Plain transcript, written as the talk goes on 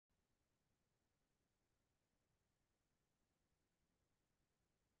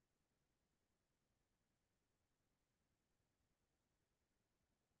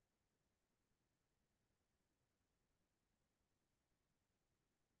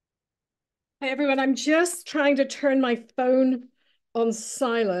Hi everyone, I'm just trying to turn my phone on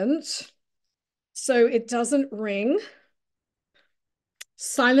silent so it doesn't ring.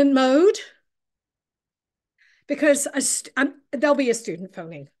 Silent mode, because there'll be a student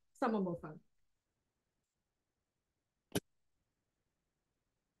phoning. Someone will phone.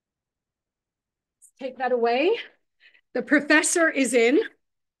 Take that away. The professor is in.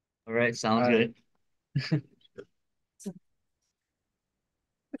 All right, sounds good.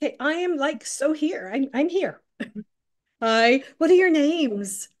 Okay, I am like so here. I'm here. Hi, what are your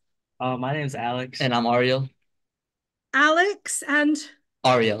names? My name's Alex. And I'm Ariel. Alex and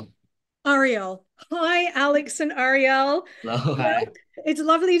Ariel. Ariel. Hi, Alex and Ariel. Hello. Well, Hi. it's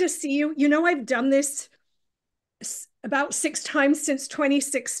lovely to see you. You know, I've done this about 6 times since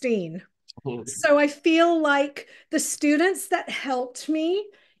 2016. Oh, So I feel like the students that helped me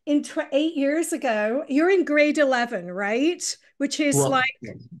 8 years ago, you're in grade 11, right? Which is 12,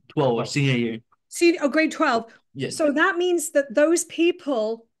 like, 12, our senior year. see, oh, grade 12. Yes. So that means that those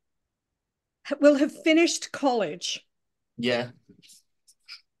people will have finished college. Yeah.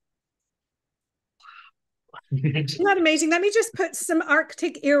 Isn't that amazing? Let me just put some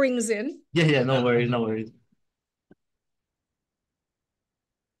Arctic earrings in. Yeah, no worries, no worries.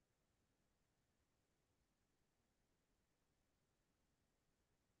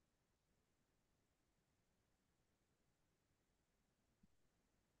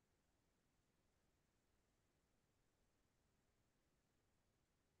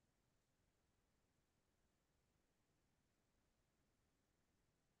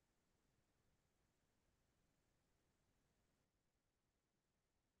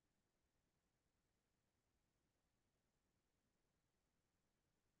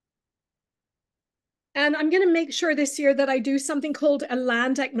 And I'm going to make sure this year that I do something called a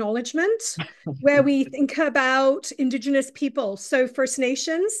land acknowledgement, where we think about Indigenous people. So First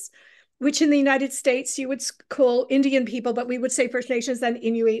Nations, which in the United States you would call Indian people, but we would say First Nations, then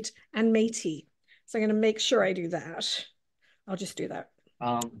Inuit and Métis. So I'm going to make sure I do that. I'll just do that.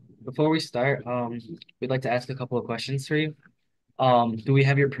 Before we start, we'd like to ask a couple of questions for you. Do we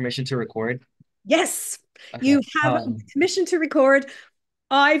have your permission to record? Yes, Okay. you have permission to record.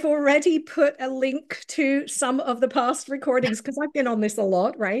 I've already put a link to some of the past recordings because I've been on this a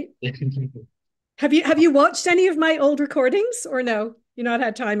lot, right? Have you watched any of my old recordings or no? You not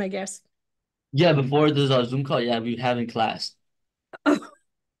had time, I guess. Yeah, before this Zoom call, yeah, we have in class. Oh,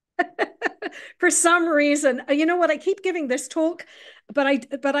 for some reason, you know what? I keep giving this talk, but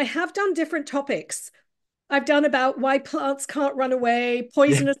I have done different topics. I've done about why plants can't run away, Yeah.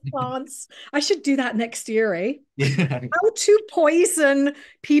 poisonous plants. I should do that next year, eh? Yeah. How to poison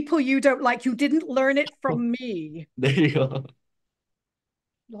people you don't like. You didn't learn it from me. There you go.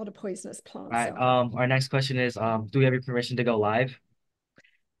 A lot of poisonous All plants right. out there. Our next question is, do we have your permission to go live?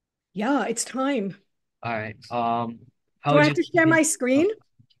 Yeah, it's time. All right. How Do I would have you to share my uh, screen?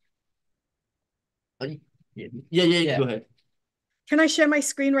 yeah, go ahead. Can I share my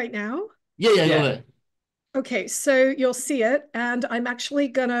screen right now? Yeah, go ahead. Okay, so you'll see it, and I'm actually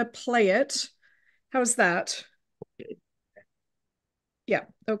gonna play it. How's that? Yeah,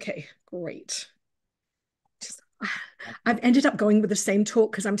 okay, great. Just- I've ended up going with the same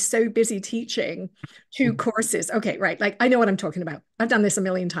talk because I'm so busy teaching 2 courses. Okay, right. Like I know what I'm talking about. I've done this a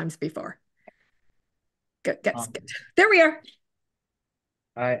million times before. Good. Um, There we are.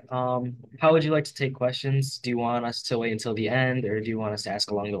 all right. How would you like to take questions? Do you want us to wait until the end, or do you want us to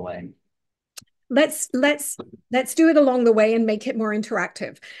ask along the way? Let's let's let's do it along the way and make it more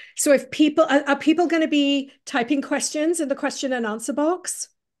interactive. So if people are people going to be typing questions in the question and answer box?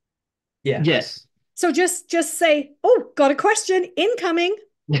 Yeah. Yes. So just say, "Oh, got a question incoming."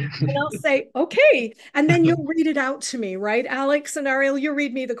 And I'll say, "Okay." And then you'll read it out to me, right? Alex and Ariel, you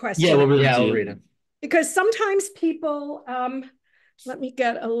read me the Yeah, question. we'll read it to you. Read it. Because sometimes people let me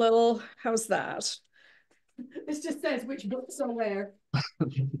get a little, how's that? This just says which books are where.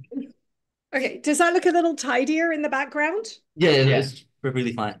 Okay, does that look a little tidier in the background? Yeah, it's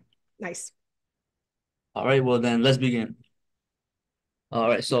perfectly fine. Nice. All right, well then let's begin. All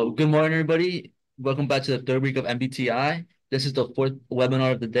right, so good morning, everybody. Welcome back to the third week of MBTI. This is the fourth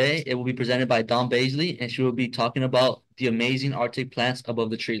webinar of the day. It will be presented by Dawn Bazely, and she will be talking about the amazing Arctic plants above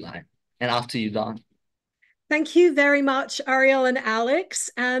the tree line. And off to you, Dawn. Thank you very much, Ariel and Alex.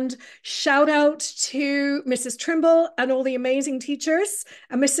 And shout out to Mrs. Trimble and all the amazing teachers,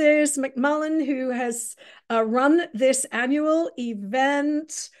 and Mrs. McMullen, who has run this annual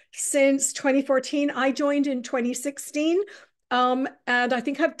event since 2014. I joined in 2016. And I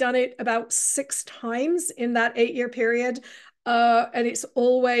think I've done it about 6 times in that 8 year period. And it's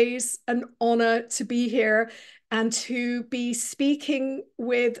always an honor to be here and to be speaking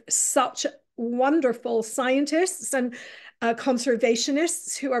with such wonderful scientists and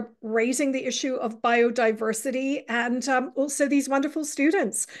conservationists who are raising the issue of biodiversity, and also these wonderful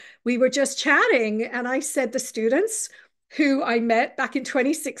students. We were just chatting, and I said the students who I met back in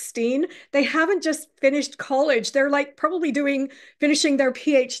 2016, they haven't just finished college. They're like probably finishing their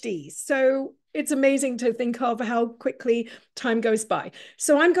PhDs. So it's amazing to think of how quickly time goes by.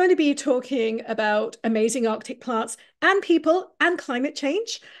 So I'm going to be talking about amazing Arctic plants and people and climate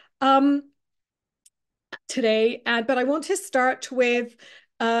change today. But I want to start with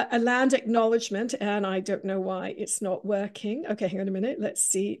a land acknowledgement, and I don't know why it's not working. Okay, hang on a minute. Let's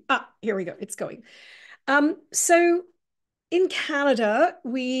see. Here we go. It's going. So in Canada,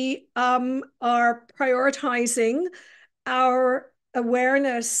 we are prioritizing our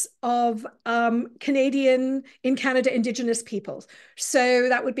awareness of in Canada Indigenous peoples. So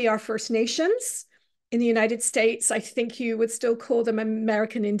that would be our First Nations. In the United States, I think you would still call them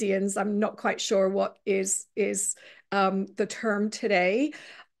American Indians. I'm not quite sure what is the term today.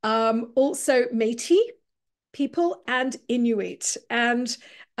 Also, Métis people and Inuit. And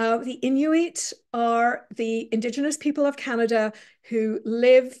the Inuit are the Indigenous people of Canada who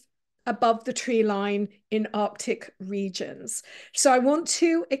live above the tree line in Arctic regions. So I want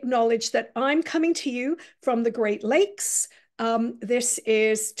to acknowledge that I'm coming to you from the Great Lakes. This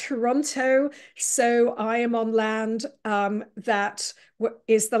is Toronto, so I am on land that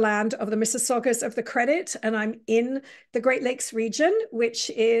is the land of the Mississaugas of the Credit, and I'm in the Great Lakes region, which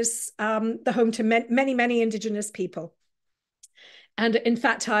is the home to many, many Indigenous people. And in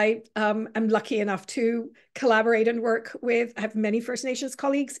fact, I am lucky enough to collaborate and work with, I have many First Nations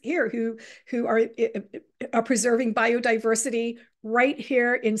colleagues here who are preserving biodiversity right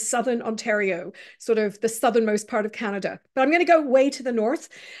here in southern Ontario, sort of the southernmost part of Canada. But I'm going to go way to the north.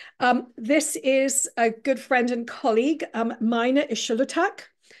 This is a good friend and colleague, Mina Ishulutak,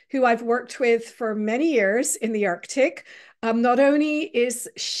 who I've worked with for many years in the Arctic. Not only is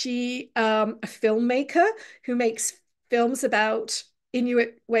she a filmmaker who makes films about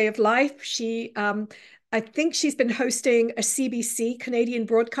Inuit way of life. I think she's been hosting a CBC, Canadian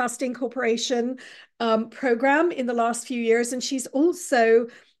Broadcasting Corporation program in the last few years. And she's also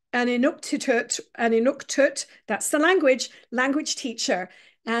an Inuktitut, that's the language teacher.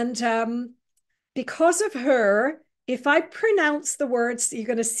 And because of her, if I pronounce the words, you're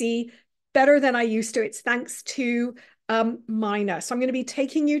going to see better than I used to. It's thanks to Mina. So I'm going to be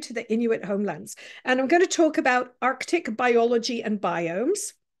taking you to the Inuit homelands. And I'm going to talk about Arctic biology and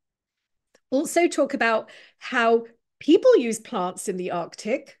biomes. Also talk about how people use plants in the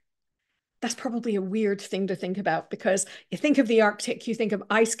Arctic. That's probably a weird thing to think about because you think of the Arctic, you think of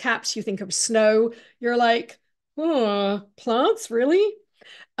ice caps, you think of snow. You're like, oh, plants, really?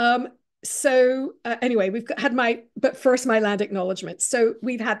 Um, anyway, but first my land acknowledgement. So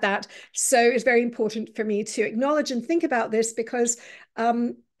we've had that. So it's very important for me to acknowledge and think about this because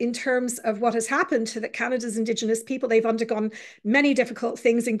in terms of what has happened to Canada's Indigenous people, they've undergone many difficult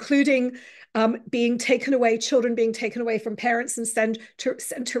things, including children being taken away from parents and sent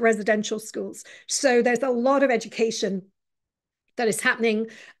to residential schools. So there's a lot of education that's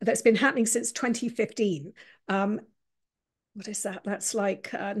been happening since 2015. What is that? That's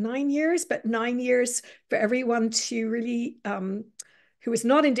like 9 years, but 9 years for everyone to really, who is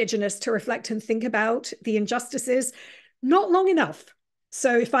not Indigenous, to reflect and think about the injustices. Not long enough.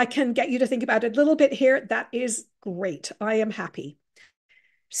 So if I can get you to think about it a little bit here, that is great. I am happy.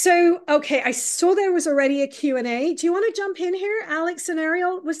 So, okay, I saw there was already a Q&A. Do you want to jump in here, Alex and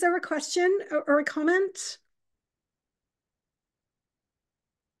Ariel? Was there a question or a comment?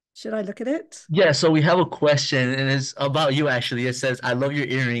 Should I look at it? Yeah, so we have a question and it's about you actually. It says, I love your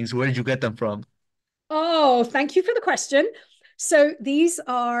earrings. Where did you get them from? Oh, thank you for the question. So these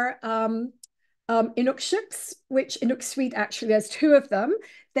are Inukships, which Inuksuit actually, there's two of them.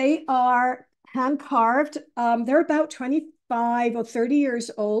 They are hand carved. They're about 25 or 30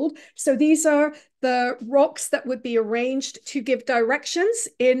 years old. So these are the rocks that would be arranged to give directions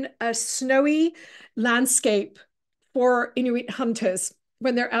in a snowy landscape for Inuit hunters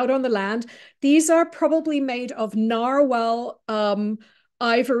when they're out on the land. These are probably made of narwhal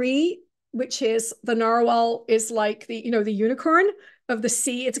ivory, which is the narwhal is like the unicorn of the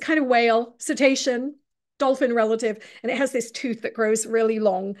sea. It's a kind of whale, cetacean, dolphin relative, and it has this tooth that grows really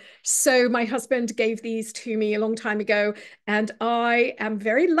long. So my husband gave these to me a long time ago, and I am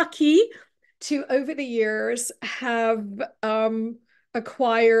very lucky to, over the years, have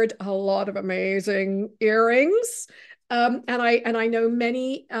acquired a lot of amazing earrings. And I know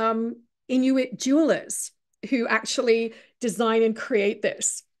many Inuit jewelers who actually design and create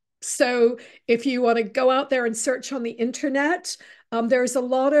this. So if you want to go out there and search on the internet, There's a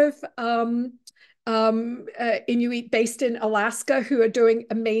lot of Inuit based in Alaska who are doing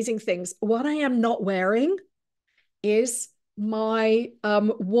amazing things. What I am not wearing is my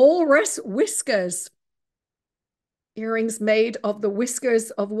walrus whiskers. Earrings made of the whiskers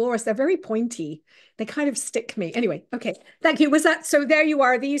of walrus. They're very pointy. They kind of stick me. Anyway, okay. Thank you. Was that so? There you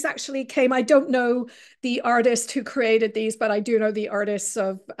are. These actually came. I don't know the artist who created these, but I do know the artists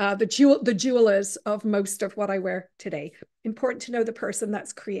of the jewelers of most of what I wear today. Important to know the person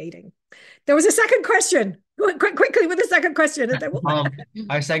that's creating. There was a second question. Quickly with the second question, and then we'll...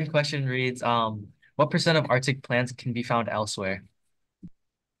 Our second question reads, what percent of Arctic plants can be found elsewhere?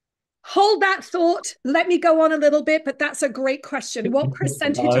 Hold that thought. Let me go on a little bit, but that's a great question. What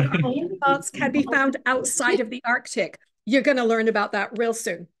percentage of Arctic plants can be found outside of the Arctic? You're going to learn about that real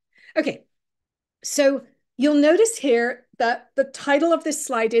soon. Okay, so you'll notice here that the title of this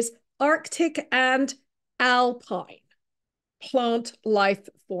slide is Arctic and Alpine Plant Life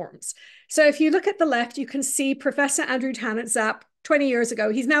Forms. So if you look at the left, you can see Professor Andrew Tanitzapp 20 years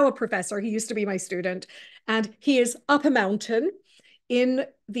ago. He's now a professor. He used to be my student. And he is up a mountain in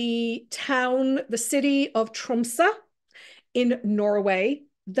the city of Tromsø in Norway.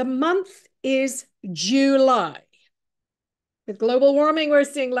 The month is July. With global warming, we're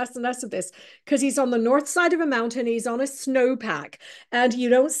seeing less and less of this because he's on the north side of a mountain. He's on a snowpack and you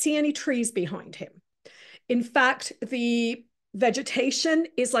don't see any trees behind him. In fact, the vegetation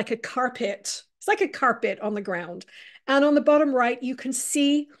is like a carpet. It's like a carpet on the ground. And on the bottom right, you can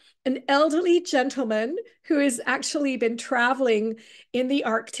see an elderly gentleman who has actually been traveling in the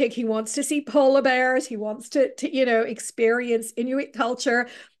Arctic. He wants to see polar bears. He wants to experience Inuit culture.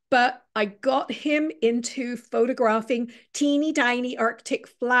 But I got him into photographing teeny tiny Arctic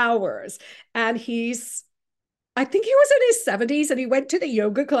flowers. And I think he was in his 70s and he went to the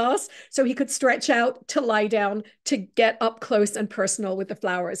yoga class so he could stretch out to lie down to get up close and personal with the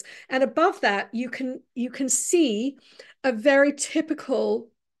flowers. And above that, you can see a very typical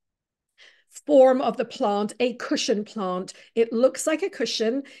form of the plant, a cushion plant. It looks like a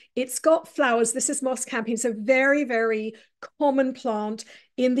cushion. It's got flowers. This is moss campion. It's a very, very common plant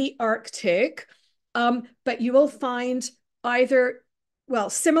in the Arctic. But you will find either, well,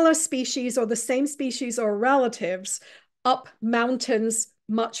 similar species or the same species or relatives up mountains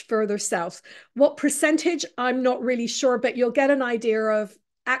much further south. What percentage? I'm not really sure, but you'll get an idea of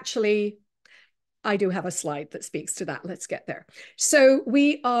actually. I do have a slide that speaks to that. Let's get there. So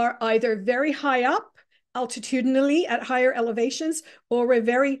we are either very high up altitudinally at higher elevations, or we're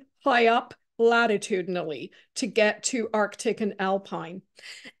very high up latitudinally to get to Arctic and Alpine.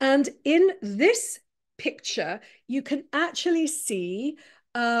 And in this picture, you can actually see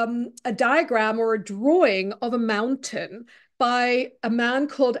a diagram or a drawing of a mountain by a man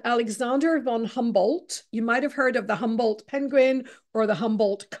called Alexander von Humboldt. You might have heard of the Humboldt penguin or the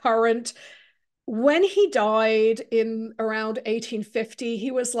Humboldt current. When he died in around 1850,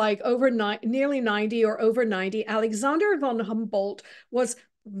 he was like nearly 90 or over 90. Alexander von Humboldt was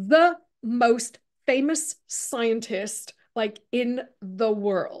the most famous scientist like in the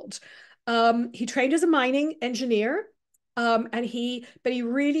world. He trained as a mining engineer, but he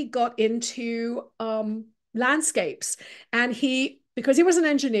really got into landscapes. And because he was an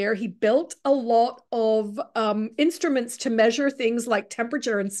engineer, he built a lot of instruments to measure things like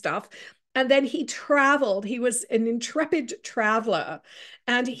temperature and stuff. And then he traveled. He was an intrepid traveler.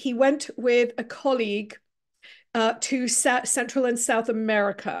 And he went with a colleague to Central and South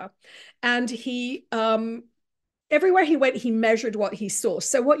America. And everywhere he went, he measured what he saw.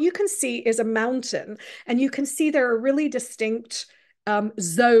 So what you can see is a mountain. And you can see there are really distinct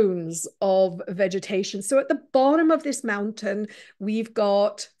zones of vegetation. So at the bottom of this mountain, we've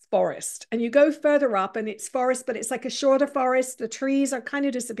got forest, and you go further up and it's forest, but it's like a shorter forest. The trees are kind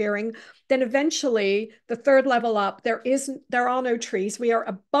of disappearing. Then eventually the third level up, there are no trees. We are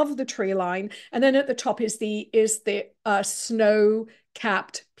above the tree line. And then at the top is the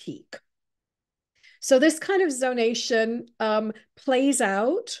snow-capped peak. So this kind of zonation plays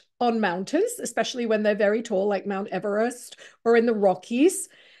out on mountains, especially when they're very tall, like Mount Everest or in the Rockies.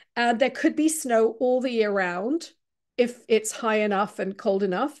 And there could be snow all the year round if it's high enough and cold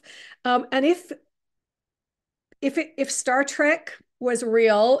enough. And if Star Trek was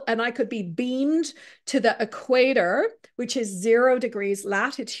real and I could be beamed to the equator, which is 0 degrees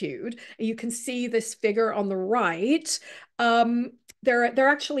latitude, you can see this figure on the right. There are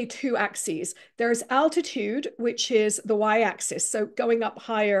actually two axes. There's altitude, which is the y-axis, so going up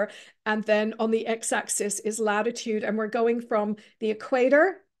higher, and then on the x-axis is latitude, and we're going from the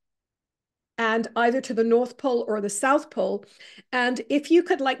equator and either to the North Pole or the South Pole. And if you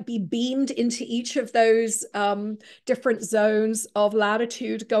could like be beamed into each of those different zones of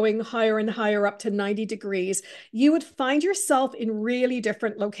latitude, going higher and higher up to 90 degrees, you would find yourself in really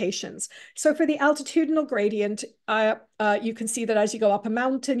different locations. So for the altitudinal gradient, you can see that as you go up a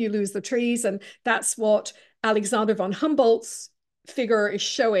mountain, you lose the trees. And that's what Alexander von Humboldt's figure is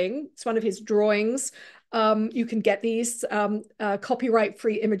showing. It's one of his drawings. You can get these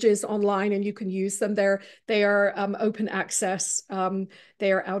copyright-free images online, and you can use them. They are open access.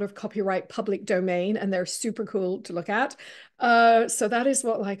 They are out of copyright public domain, and they're super cool to look at. So that is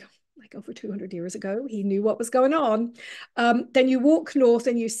what like over 200 years ago, he knew what was going on. Then you walk north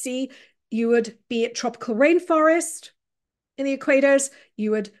and you see you would be at tropical rainforest in the equators.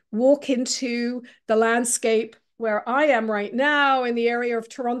 You would walk into the landscape where I am right now in the area of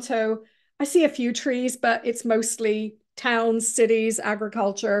Toronto. I see a few trees, but it's mostly towns, cities,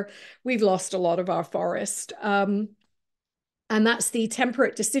 agriculture. We've lost a lot of our forest. And that's the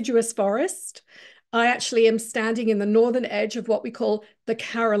temperate deciduous forest. I actually am standing in the northern edge of what we call the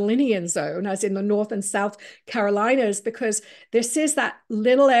Carolinian zone, as in the North and South Carolinas, because this is that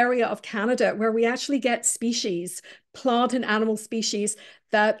little area of Canada where we actually get species, plant and animal species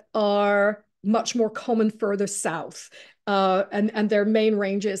that are much more common further south. And their main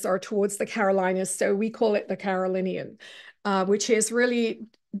ranges are towards the Carolinas. So we call it the Carolinian, which is really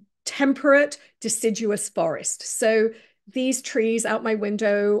temperate deciduous forest. So these trees out my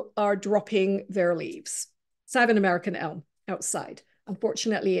window are dropping their leaves. So I have an American elm outside.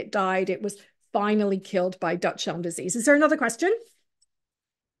 Unfortunately, it died. It was finally killed by Dutch elm disease. Is there another question?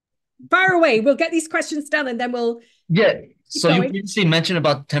 Fire away. We'll get these questions done and then we'll Yeah. So you going. previously mentioned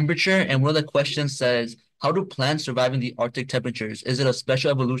about temperature, and one of the questions says, how do plants survive in the Arctic temperatures? Is it a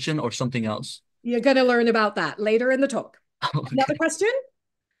special evolution or something else? You're going to learn about that later in the talk. Another Okay. question?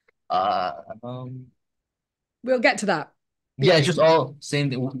 Uh, um, We'll get to that. yeah, it's just all same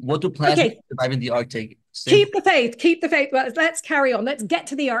thing. What do plants Okay. survive in the Arctic? Same. Keep the faith. Keep the faith. Well, let's carry on. Let's get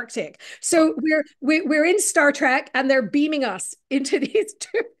to the Arctic. So we're in Star Trek, and they're beaming us into these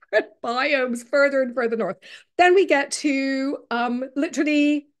different biomes further and further north. Then we get to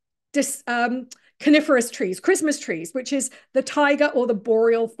literally this coniferous trees, Christmas trees, which is the taiga or the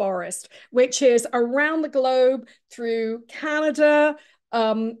boreal forest, which is around the globe through Canada,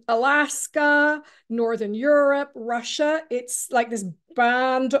 Alaska, Northern Europe, Russia. It's like this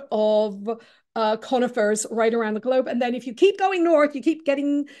band of conifers right around the globe. And then if you keep going north, you keep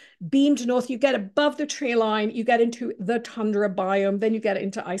getting beamed north, you get above the tree line, you get into the tundra biome, then you get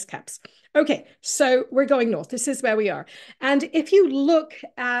into ice caps. Okay, so we're going north. This is where we are. And if you look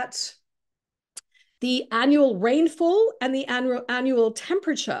at the annual rainfall and the annual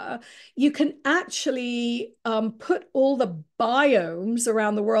temperature, you can actually put all the biomes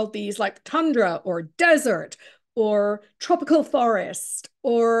around the world, these like tundra or desert or tropical forest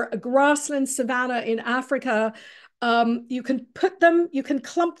or a grassland savanna in Africa. You can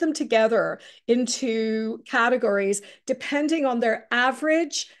clump them together into categories depending on their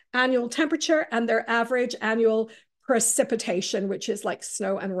average annual temperature and their average annual precipitation, which is like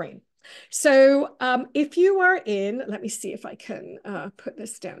snow and rain. So if you are in, let me see if I can put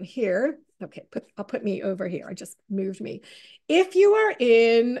this down here. Okay, I'll put me over here. I just moved me. If you are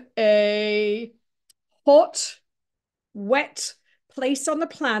in a hot, wet place on the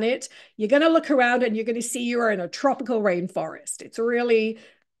planet, you're going to look around and you're going to see you are in a tropical rainforest. It's really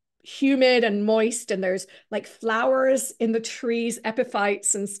humid and moist, and there's like flowers in the trees,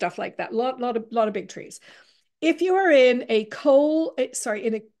 epiphytes and stuff like that. Lot of big trees. If you are in a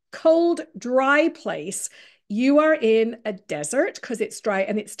cold, dry place, you are in a desert because it's dry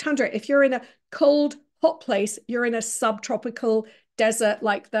and it's tundra. If you're in a cold, hot place, you're in a subtropical desert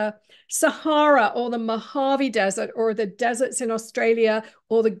like the Sahara or the Mojave Desert or the deserts in Australia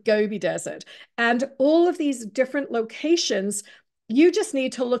or the Gobi Desert. And all of these different locations, you just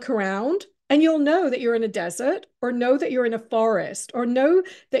need to look around and you'll know that you're in a desert or know that you're in a forest or know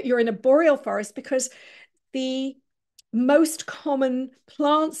that you're in a boreal forest, because the most common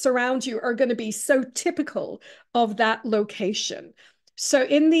plants around you are going to be so typical of that location. So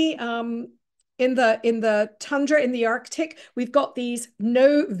in the tundra in the Arctic, we've got these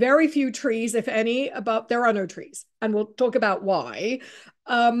very few trees, if any, but there are no trees, and we'll talk about why.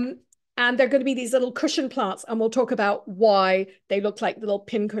 And they're going to be these little cushion plants, and we'll talk about why they look like little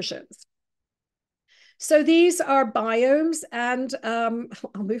pin cushions. So these are biomes, and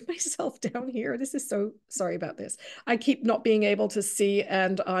I'll move myself down here. This is so, sorry about this. I keep not being able to see,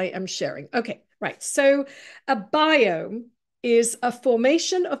 and I am sharing. Okay, right. So a biome is a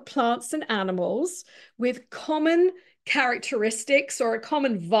formation of plants and animals with common characteristics or a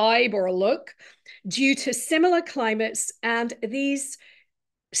common vibe or a look due to similar climates, and these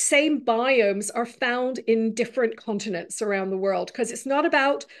same biomes are found in different continents around the world, because it's not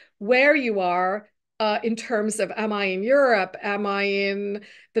about where you are in terms of, am I in Europe? Am I in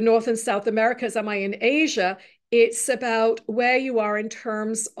the North and South Americas? Am I in Asia? It's about where you are in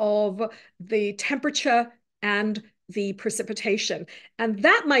terms of the temperature and the precipitation. And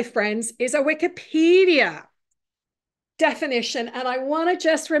that, my friends, is a Wikipedia definition. And I want to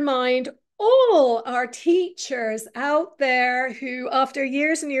just remind all our teachers out there who, after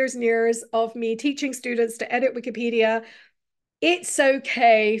years and years and years of me teaching students to edit Wikipedia, it's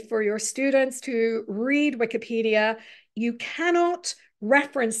okay for your students to read Wikipedia. You cannot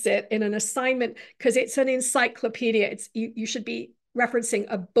reference it in an assignment because it's an encyclopedia. You should be referencing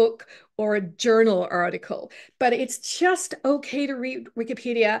a book or a journal article, but it's just okay to read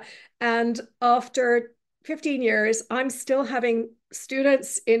Wikipedia. And after 15 years, I'm still having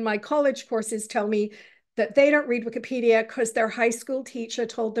students in my college courses tell me that they don't read Wikipedia because their high school teacher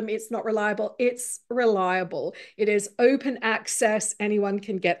told them it's not reliable. It's reliable. It is open access. Anyone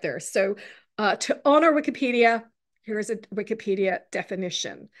can get there. So to honor Wikipedia, here's a Wikipedia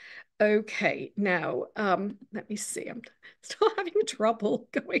definition. Okay, now let me see. I'm still having trouble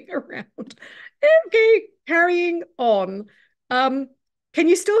going around. Okay, carrying on. Can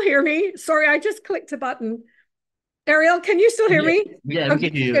you still hear me? Sorry, I just clicked a button. Ariel, can you still hear me? Yeah, we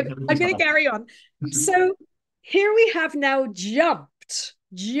can hear you. Good. I'm going to carry on. So here we have now jumped.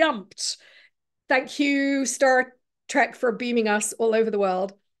 Thank you, Star Trek, for beaming us all over the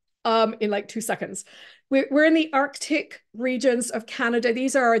world in like 2 seconds. We're in the Arctic regions of Canada.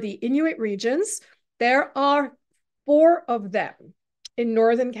 These are the Inuit regions. There are 4 of them in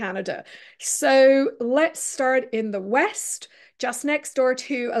northern Canada. So let's start in the west, just next door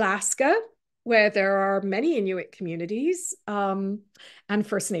to Alaska, where there are many Inuit communities and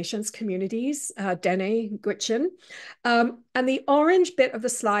First Nations communities, Dene, Gwich'in. And the orange bit of the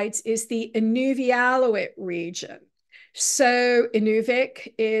slides is the Inuvialuit region. So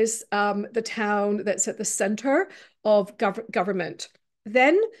Inuvik is the town that's at the center of government.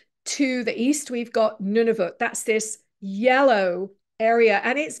 Then to the east, we've got Nunavut. That's this yellow area,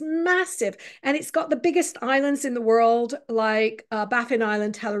 and it's massive, and it's got the biggest islands in the world, like Baffin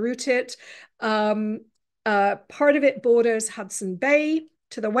Island, Tellerootet. Part of it borders Hudson Bay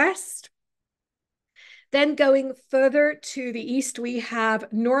to the west. Then going further to the east, we have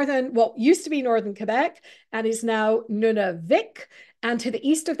what used to be northern Quebec and is now Nunavik. And to the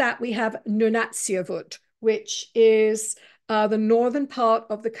east of that, we have Nunatsiavut, which is the northern part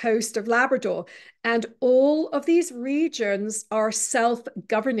of the coast of Labrador. And all of these regions are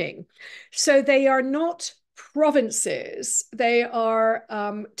self-governing. So they are not provinces, they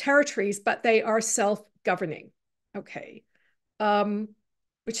are territories, but they are self-governing. Okay. So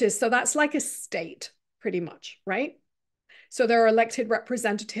that's like a state, pretty much, right? So there are elected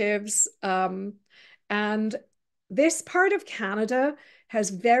representatives. And this part of Canada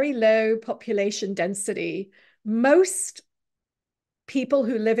has very low population density. Most people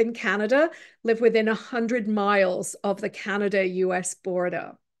who live in Canada live within 100 miles of the Canada-US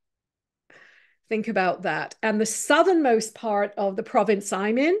border. Think about that. And the southernmost part of the province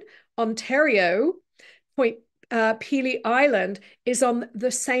I'm in, Ontario, Point Pelee Island, is on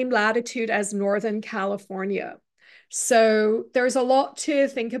the same latitude as Northern California. So there's a lot to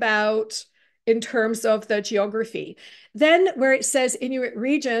think about in terms of the geography. Then where it says Inuit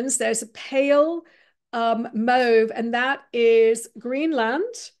regions, there's a pale mauve, and that is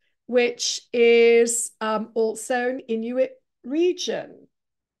Greenland, which is also an Inuit region.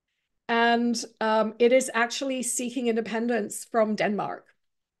 And it is actually seeking independence from Denmark.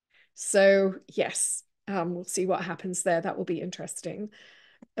 So yes, we'll see what happens there. That will be interesting.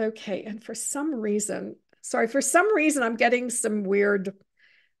 Okay, and for some reason I'm getting some weird,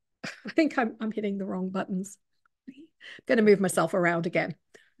 I think I'm hitting the wrong buttons. I'm going to move myself around again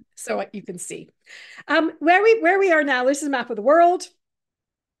so you can see. Where we are now, this is a map of the world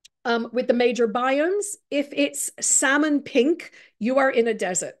with the major biomes. If it's salmon pink, you are in a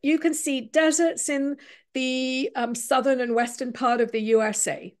desert. You can see deserts in the southern and western part of the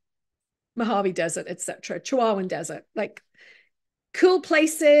USA. Mojave Desert, etc., Chihuahuan Desert, like cool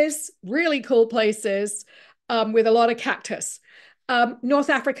places, really cool places with a lot of cactus. North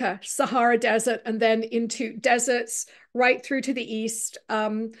Africa, Sahara Desert, and then into deserts right through to the east,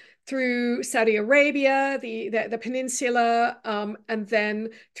 through Saudi Arabia, the peninsula, and then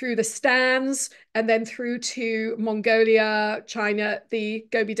through the Stans, and then through to Mongolia, China, the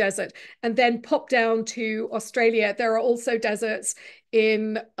Gobi Desert, and then pop down to Australia. There are also deserts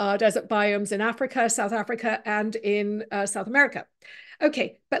in desert biomes in Africa, South Africa, and in South America.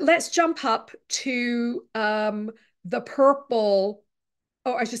 Okay, but let's jump up to the purple,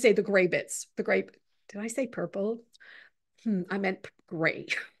 oh, I should say the gray bits. The gray, did I say purple? I meant gray.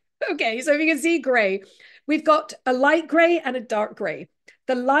 Okay, so if you can see gray, we've got a light gray and a dark gray.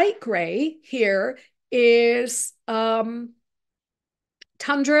 The light gray here is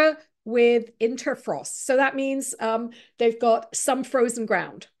tundra with interfrost. So that means they've got some frozen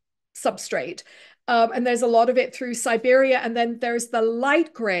ground substrate. And there's a lot of it through Siberia. And then there's the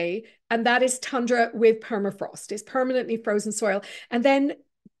light gray, and that is tundra with permafrost. It's permanently frozen soil. And then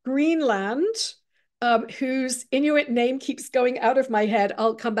Greenland, whose Inuit name keeps going out of my head.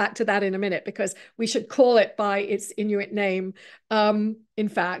 I'll come back to that in a minute because we should call it by its Inuit name. In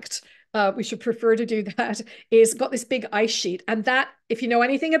fact, we should prefer to do that, is got this big ice sheet. And that, if you know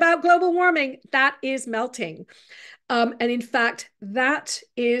anything about global warming, that is melting. And in fact, that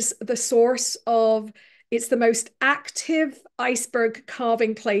is the source of, it's the most active iceberg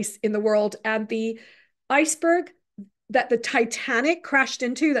calving place in the world. And the iceberg that the Titanic crashed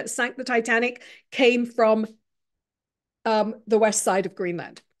into, that sank the Titanic, came from the west side of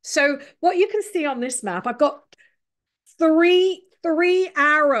Greenland. So what you can see on this map, I've got three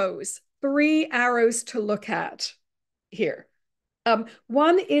arrows to look at here.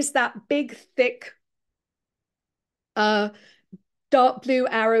 One is that big, thick dark blue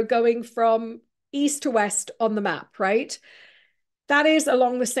arrow going from east to west on the map, right? That is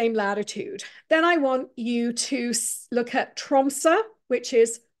along the same latitude. Then I want you to look at Tromsø, which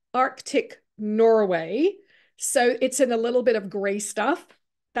is Arctic Norway. So it's in a little bit of gray stuff.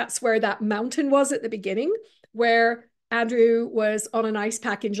 That's where that mountain was at the beginning, where Andrew was on an ice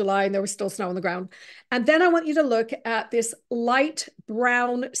pack in July and there was still snow on the ground. And then I want you to look at this light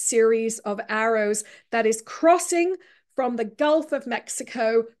brown series of arrows that is crossing from the Gulf of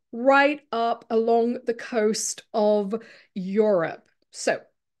Mexico right up along the coast of Europe. So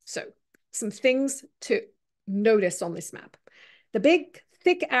some things to notice on this map. The big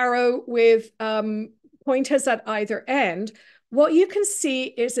thick arrow with pointers at either end. What you can see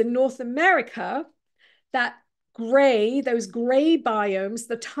is in North America, that gray, those gray biomes,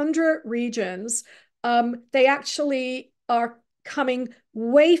 the tundra regions, they actually are coming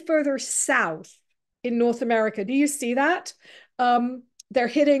way further south in North America. Do you see that? They're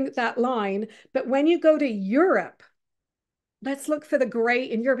hitting that line. But when you go to Europe, let's look for the gray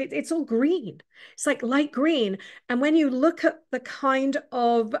in Europe. It's all green. It's like light green. And when you look at the kind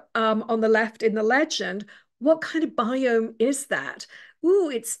of, on the left in the legend, what kind of biome is that? Ooh,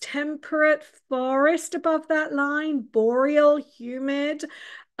 it's temperate forest above that line, boreal, humid,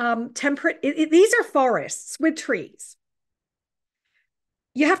 temperate. These are forests with trees.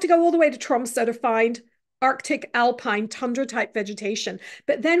 You have to go all the way to Tromsø to find Arctic alpine tundra type vegetation.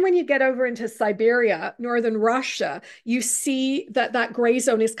 But then when you get over into Siberia, northern Russia, you see that that gray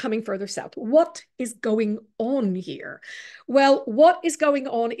zone is coming further south. What is going on here? Well, what is going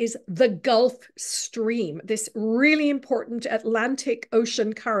on is the Gulf Stream, this really important Atlantic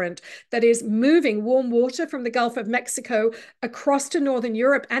Ocean current that is moving warm water from the Gulf of Mexico across to Northern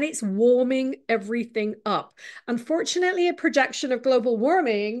Europe, and it's warming everything up. Unfortunately, a projection of global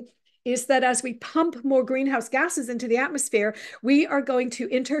warming is that as we pump more greenhouse gases into the atmosphere, we are going to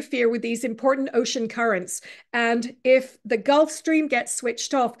interfere with these important ocean currents. And if the Gulf Stream gets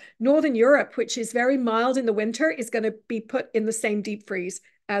switched off, Northern Europe, which is very mild in the winter, is going to be put in the same deep freeze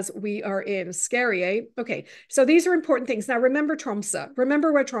as we are in. Scary, eh? Okay, so these are important things. Now, remember Tromsø.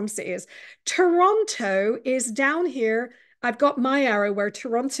 Remember where Tromsø is. Toronto is down here. I've got my arrow where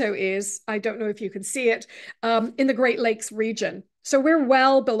Toronto is. I don't know if you can see it, in the Great Lakes region. So we're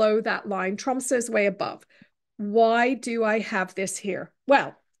well below that line. Tromsø is way above. Why do I have this here?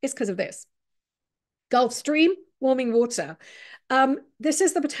 Well, it's because of this. Gulf Stream, warming water. This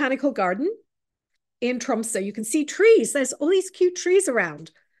is the botanical garden in Tromsø. You can see trees. There's all these cute trees around.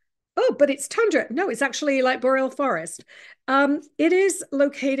 Oh, but it's tundra. No, it's actually like boreal forest. It is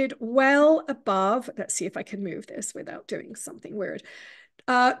located well above. Let's see if I can move this without doing something weird.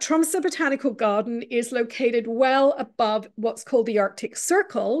 Tromsø Botanical Garden is located well above what's called the Arctic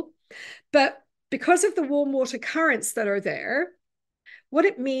Circle, but because of the warm water currents that are there, what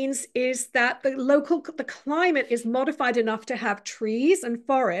it means is that the climate is modified enough to have trees and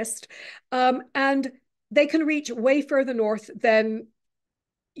forest, and they can reach way further north than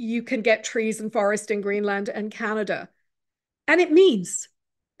you can get trees and forest in Greenland and Canada. And it means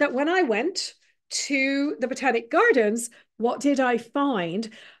that when I went to the Botanic Gardens, what did I find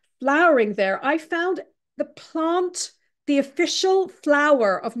flowering there? I found the plant, the official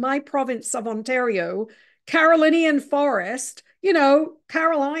flower of my province of Ontario, Carolinian forest, you know,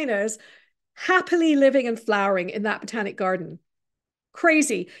 Carolinas, happily living and flowering in that botanic garden.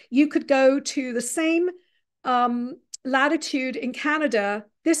 Crazy. You could go to the same latitude in Canada.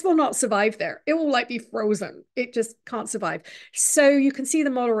 This will not survive there. It will like be frozen. It just can't survive. So you can see the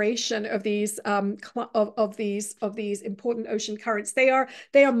moderation of these of these important ocean currents. They are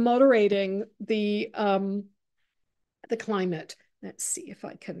moderating the climate. Let's see if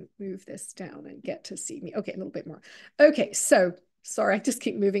I can move this down and get to see me. Okay, a little bit more. Okay, so sorry, I just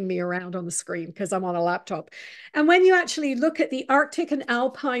keep moving me around on the screen because I'm on a laptop. And when you actually look at the Arctic and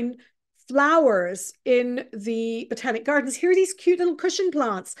alpine flowers in the botanic gardens, here are these cute little cushion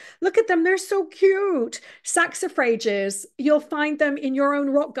plants. Look at them, they're so cute. Saxifrages, you'll find them in your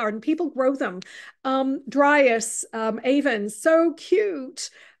own rock garden. People grow them. Dryas, avens, so cute.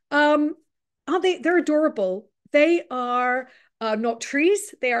 Aren't they? They're adorable. They are not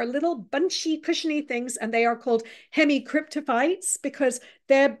trees. They are little bunchy, cushiony things, and they are called hemicryptophytes because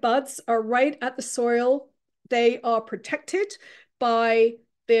their buds are right at the soil. They are protected by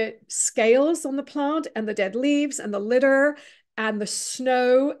the scales on the plant and the dead leaves and the litter and the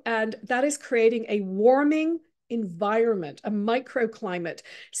snow, and that is creating a warming environment, a microclimate.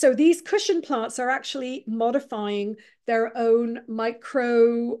 So these cushion plants are actually modifying their own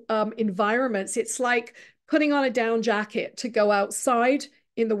micro environments. It's like putting on a down jacket to go outside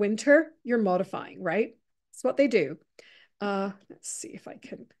in the winter. You're modifying, right? That's what they do. Let's see if I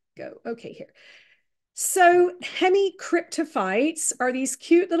can go. Okay, here. So hemicryptophytes are these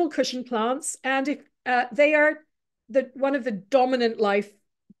cute little cushion plants, and if, they are one of the dominant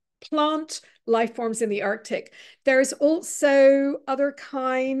plant life forms in the Arctic. There's also other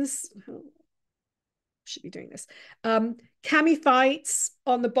kinds. Should be doing this. Chamephytes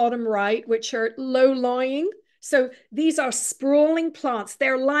on the bottom right, which are low-lying. So these are sprawling plants.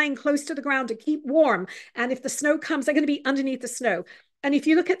 They're lying close to the ground to keep warm. And if the snow comes, they're going to be underneath the snow. And if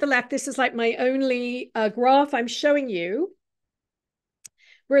you look at the left, this is like my only graph I'm showing you.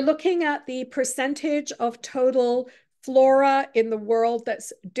 We're looking at the percentage of total flora in the world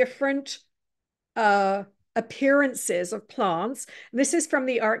that's different appearances of plants. This is from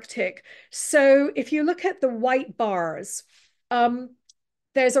the Arctic. So if you look at the white bars,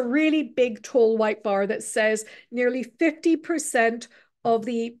 there's a really big, tall white bar that says nearly 50% of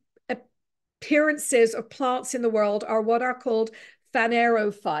the appearances of plants in the world are what are called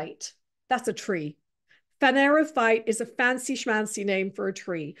phanerophyte. That's a tree. Phanerophyte is a fancy schmancy name for a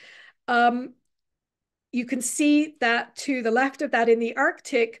tree. You can see that to the left of that in the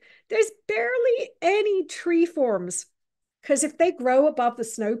Arctic, there's barely any tree forms because if they grow above the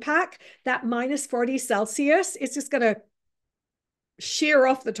snowpack, that minus 40 Celsius, it's just going to shear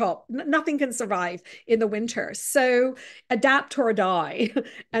off the top. Nothing can survive in the winter. So adapt or die.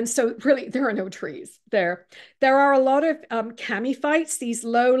 And so really there are no trees there. There are a lot of chamephytes, these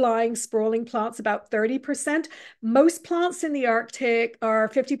low-lying sprawling plants, about 30%. Most plants in the Arctic are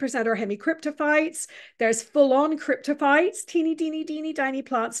 50% are hemicryptophytes. There's full-on cryptophytes, teeny tiny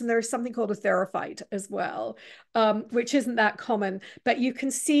plants, and there's something called a therophyte as well, which isn't that common. But you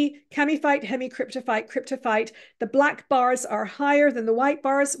can see chamephyte, hemicryptophyte, cryptophyte. The black bars are higher than the white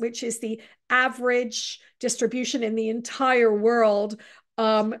bars, which is the average distribution in the entire world.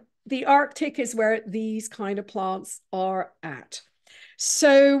 The Arctic is where these kind of plants are at.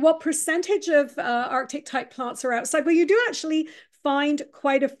 So what percentage of Arctic type plants are outside? Well, you do actually find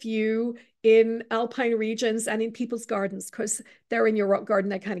quite a few in alpine regions and in people's gardens because they're in your rock garden.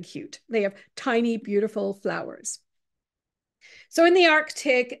 They're kind of cute. They have tiny, beautiful flowers. So in the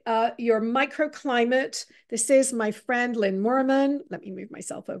Arctic, your microclimate, this is my friend Lynn Moorman. Let me move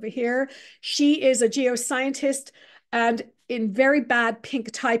myself over here. She is a geoscientist, and in very bad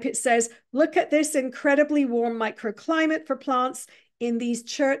pink type, it says, look at this incredibly warm microclimate for plants in these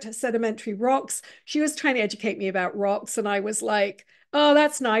chert sedimentary rocks. She was trying to educate me about rocks, and I was like, oh,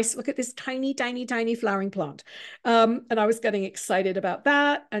 that's nice. Look at this tiny flowering plant. And I was getting excited about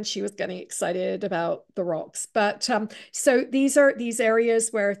that. And she was getting excited about the rocks. But so these are these areas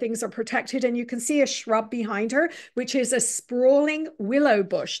where things are protected. And you can see a shrub behind her, which is a sprawling willow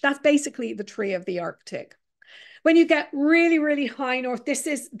bush. That's basically the tree of the Arctic. When you get really high north, this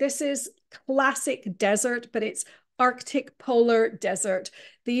is classic desert, but it's Arctic polar desert.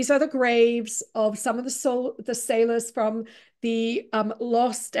 These are the graves of some of the sailors from the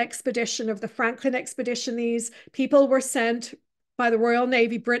lost expedition of the Franklin expedition. These people were sent by the Royal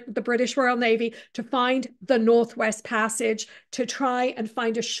Navy, the British Royal Navy, to find the Northwest Passage, to try and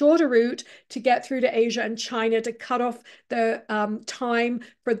find a shorter route to get through to Asia and China, to cut off the time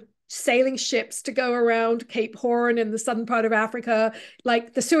for sailing ships to go around Cape Horn in the southern part of Africa.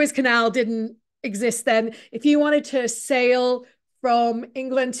 Like the Suez Canal didn't exist then. If you wanted to sail from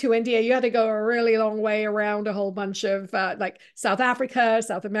England to India, you had to go a really long way around a whole bunch of like South Africa,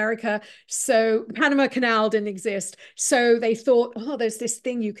 South America. So Panama Canal didn't exist. So they thought, oh, there's this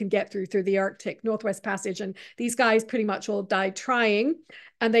thing you can get through the Arctic, Northwest Passage. And these guys pretty much all died trying,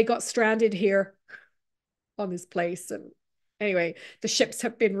 and they got stranded here on this place. And anyway, the ships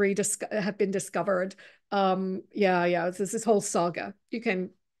have been discovered. There's this whole saga. You can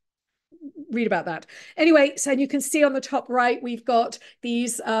read about that. Anyway, so you can see on the top right, we've got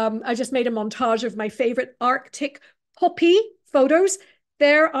these, I just made a montage of my favorite Arctic poppy photos.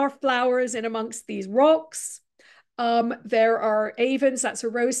 There are flowers in amongst these rocks. There are avens, that's a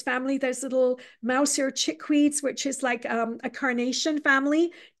rose family. There's little mouse ear chickweeds, which is like a carnation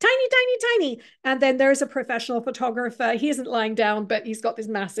family, tiny, tiny, tiny. And then there's a professional photographer. He isn't lying down, but he's got this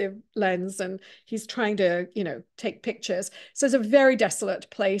massive lens and he's trying to, take pictures. So it's a very desolate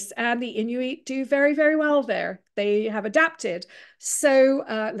place. And the Inuit do very, very well there. They have adapted. So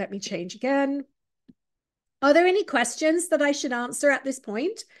let me change again. Are there any questions that I should answer at this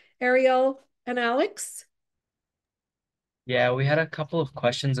point, Ariel and Alex? Yeah, we had a couple of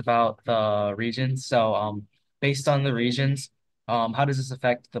questions about the regions. So, based on the regions, how does this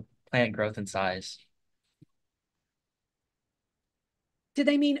affect the plant growth and size? Do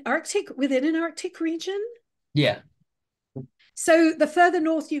they mean Arctic within an Arctic region? Yeah. So the further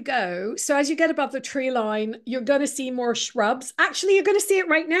north you go, so as you get above the tree line, you're going to see more shrubs. Actually, you're going to see it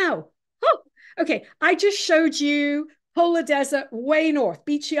right now. Oh, okay. I just showed you polar desert way north,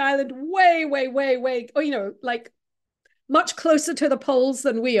 Beachy Island way, way, way, way. Oh, like much closer to the poles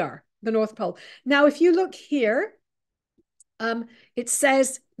than we are, the North Pole. Now, if you look here, it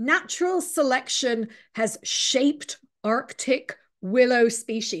says natural selection has shaped Arctic willow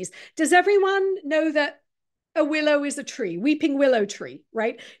species. Does everyone know that a willow is a tree, weeping willow tree,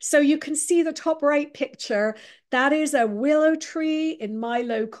 right? So you can see the top right picture. That is a willow tree in my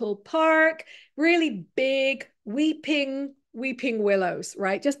local park, really big weeping willows,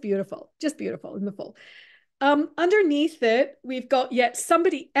 right? Just beautiful in the fall. Underneath it, we've got yet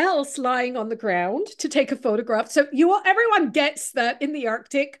somebody else lying on the ground to take a photograph. So everyone gets that in the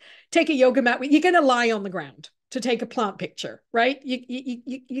Arctic, take a yoga mat, you're going to lie on the ground to take a plant picture, right?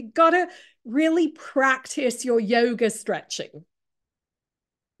 You got to really practice your yoga stretching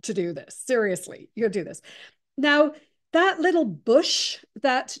to do this. Seriously, you do this. Now, that little bush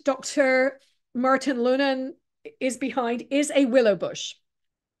that Dr. Martin Lunan is behind is a willow bush.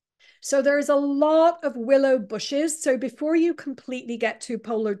 So there's a lot of willow bushes. So before you completely get to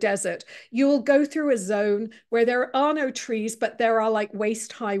polar desert, you will go through a zone where there are no trees, but there are like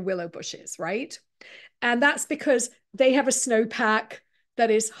waist-high willow bushes, right? And that's because they have a snowpack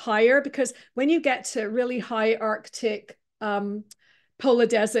that is higher, because when you get to really high Arctic polar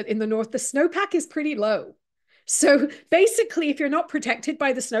desert in the north, the snowpack is pretty low. So basically, if you're not protected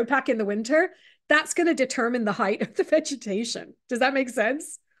by the snowpack in the winter, that's going to determine the height of the vegetation. Does that make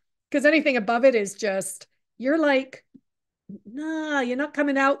sense? Because anything above it is just, you're like, nah, you're not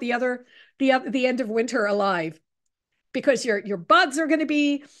coming out the end of winter alive, because your buds are going to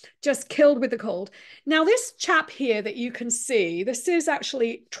be just killed with the cold. Now, this chap here that you can see, this is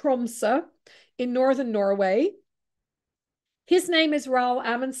actually Tromsø in northern Norway. His name is Raoul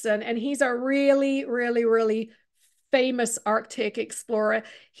Amundsen, and he's a really, really, really famous Arctic explorer.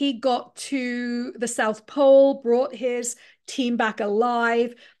 He got to the South Pole, brought his team back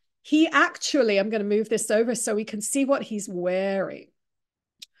alive. He actually, I'm going to move this over so we can see what he's wearing.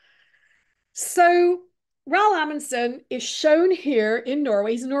 So Raoul Amundsen is shown here in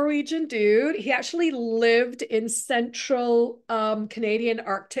Norway. He's a Norwegian dude. He actually lived in central Canadian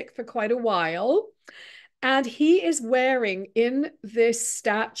Arctic for quite a while. And he is wearing, in this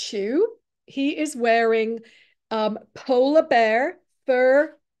statue, he is wearing polar bear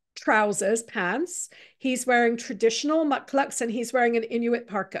fur trousers, pants. He's wearing traditional mukluks, and he's wearing an Inuit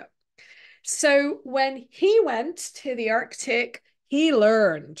parka. So when he went to the Arctic, he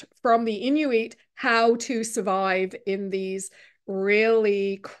learned from the Inuit how to survive in these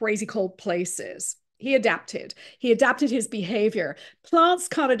really crazy cold places. He adapted his behavior. Plants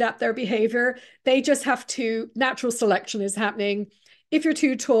can't adapt their behavior. They just have to, natural selection is happening. If you're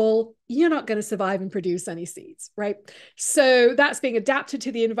too tall, you're not going to survive and produce any seeds, right? So that's being adapted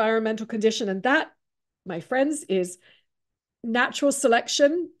to the environmental condition. And that, my friends, is natural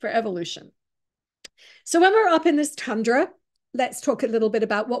selection for evolution. So when we're up in this tundra, let's talk a little bit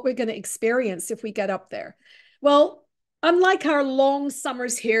about what we're going to experience if we get up there. Well, unlike our long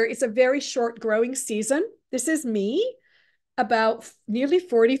summers here, it's a very short growing season. This is me. about nearly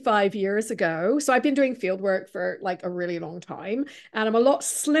 45 years ago. So I've been doing field work for like a really long time, and I'm a lot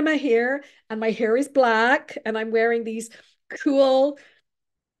slimmer here, and my hair is black, and I'm wearing these cool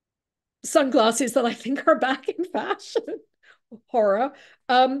sunglasses that I think are back in fashion. Horror.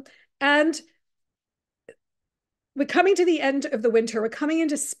 And we're coming to the end of the winter. We're coming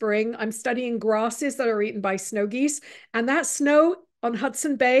into spring. I'm studying grasses that are eaten by snow geese. And that snow on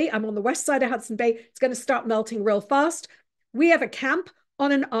Hudson Bay, I'm on the west side of Hudson Bay, it's going to start melting real fast. We have a camp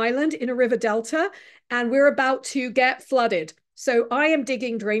on an island in a river delta, and we're about to get flooded. So I am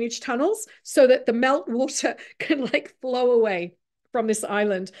digging drainage tunnels so that the melt water can like flow away from this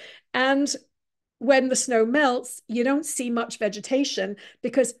island. And when the snow melts, you don't see much vegetation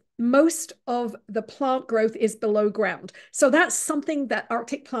because most of the plant growth is below ground. So that's something that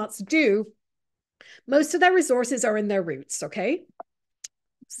Arctic plants do. Most of their resources are in their roots, okay?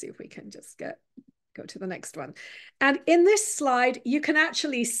 Let's see if we can just go to the next one. And in this slide, you can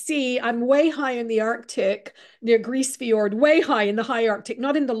actually see I'm way high in the Arctic, near Grise Fiord, way high in the high Arctic,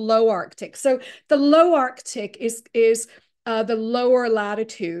 not in the low Arctic. So the low Arctic is the lower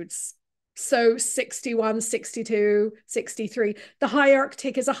latitudes. So 61, 62, 63. The high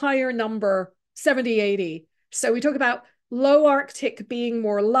Arctic is a higher number, 70, 80. So we talk about low Arctic being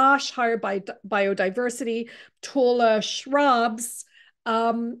more lush, higher biodiversity, taller shrubs.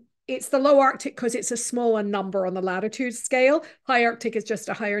 It's the low Arctic because it's a smaller number on the latitude scale. High Arctic is just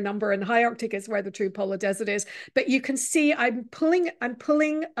a higher number, and high Arctic is where the true polar desert is. But you can see I'm pulling, I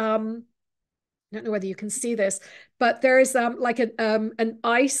don't know whether you can see this, but there is like an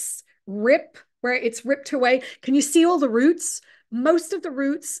ice rip where it's ripped away. Can you see all the roots? Most of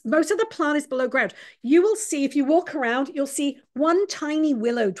the plant is below ground. You will see, if you walk around, you'll see one tiny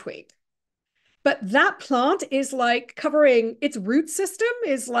willow twig. But that plant is like covering, its root system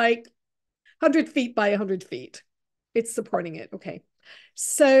is like 100 feet by 100 feet. It's supporting it. Okay.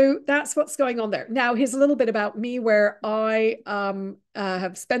 So that's what's going on there. Now, here's a little bit about me where I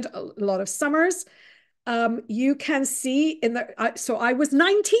have spent a lot of summers. You can see so I was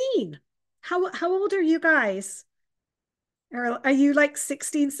 19. How old are you guys? Are you like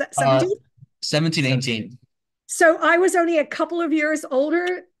 16, 17? 17, 18. So I was only a couple of years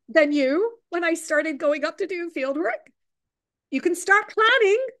older than you when I started going up to do field work. You can start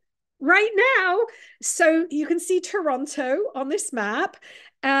planning right now. So you can see Toronto on this map.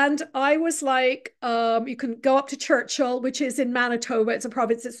 And I was like, you can go up to Churchill, which is in Manitoba. It's a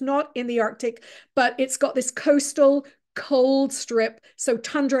province. It's not in the Arctic, but it's got this coastal cold strip. So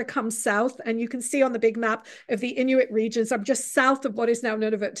tundra comes south, and you can see on the big map of the Inuit regions, I'm just south of what is now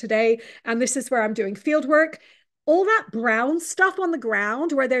Nunavut today. And this is where I'm doing field work. All that brown stuff on the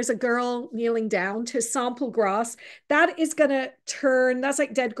ground where there's a girl kneeling down to sample grass, that is going to turn, that's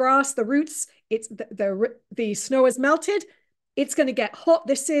like dead grass. The roots, it's the snow has melted. It's going to get hot.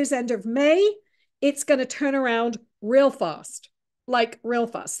 This is end of May. It's going to turn around real fast, like real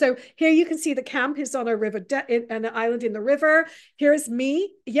fast. So here you can see the camp is on a river, an island in the river. Here's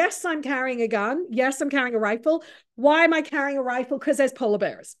me. Yes, I'm carrying a gun. Yes, I'm carrying a rifle. Why am I carrying a rifle? Because there's polar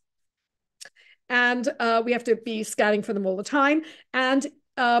bears. And we have to be scanning for them all the time. And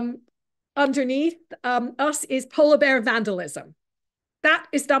underneath us is polar bear vandalism. That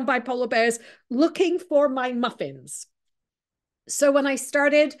is done by polar bears looking for my muffins. So when I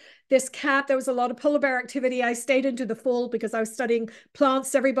started this camp, there was a lot of polar bear activity. I stayed into the fall because I was studying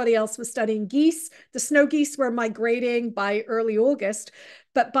plants. Everybody else was studying geese. The snow geese were migrating by early August.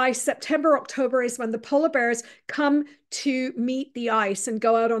 But by September, October is when the polar bears come to meet the ice and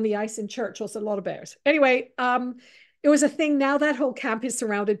go out on the ice in Churchill. So a lot of bears. Anyway, it was a thing. Now that whole camp is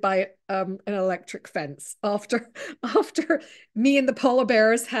surrounded by an electric fence after me and the polar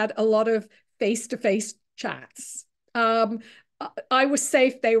bears had a lot of face-to-face chats. I was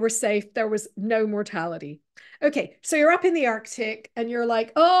safe. They were safe. There was no mortality. Okay, so you're up in the Arctic and you're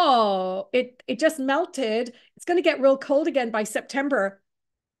like, oh, it just melted. It's going to get real cold again by September.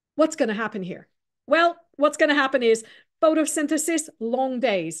 What's going to happen here? Well, what's going to happen is photosynthesis, long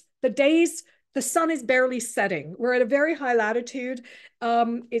days. The sun is barely setting. We're at a very high latitude.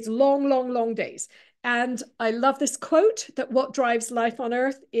 It's long, long, long days. And I love this quote that what drives life on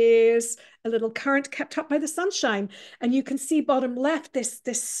Earth is a little current kept up by the sunshine. And you can see bottom left, this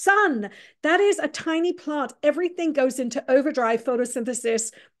sun, that is a tiny plant. Everything goes into overdrive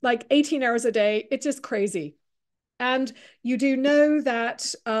photosynthesis, like 18 hours a day. It's just crazy. And you do know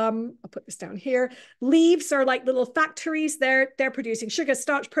that, I'll put this down here, leaves are like little factories. They're producing sugar,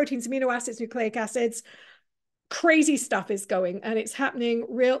 starch, proteins, amino acids, nucleic acids. crazy stuff is going, and it's happening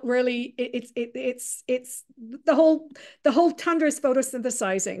really. It's the whole tundra is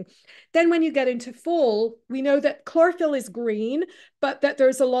photosynthesizing. Then when you get into fall, we know that chlorophyll is green, but that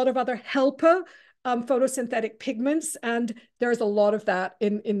there's a lot of other helper photosynthetic pigments, and there's a lot of that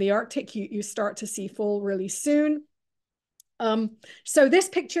in the Arctic. You start to see fall really soon. So this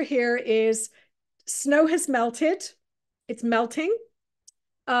picture here is snow has melted. It's melting.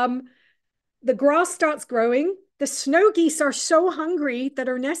 The grass starts growing. The snow geese are so hungry that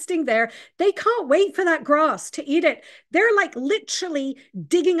are nesting there. They can't wait for that grass to eat it. They're like literally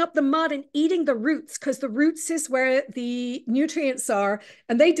digging up the mud and eating the roots, because the roots is where the nutrients are.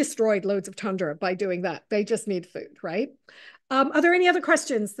 And they destroyed loads of tundra by doing that. They just need food, right? Are there any other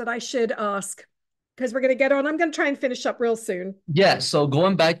questions that I should ask? Because we're going to get on. I'm going to try and finish up real soon. Yeah, so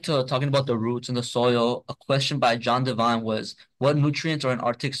going back to talking about the roots in the soil, a question by John Devine was, what nutrients are in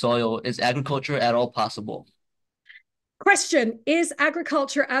Arctic soil? Is agriculture at all possible? Question, is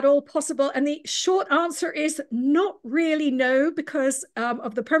agriculture at all possible? And the short answer is not really, no, because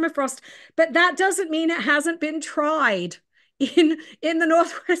of the permafrost, but that doesn't mean it hasn't been tried in the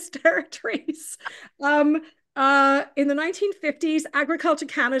Northwest Territories. In the 1950s, Agriculture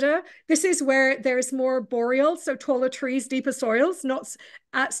Canada, this is where there's more boreal, so taller trees, deeper soils, not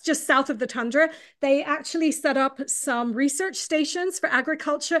just south of the tundra. They actually set up some research stations for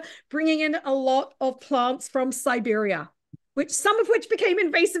agriculture, bringing in a lot of plants from Siberia, some of which became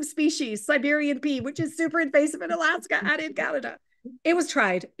invasive species, Siberian pea, which is super invasive in Alaska and in Canada. It was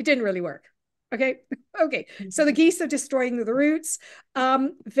tried. It didn't really work. Okay. Okay. So the geese are destroying the roots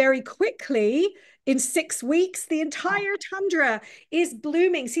very quickly. In 6 weeks, the entire tundra is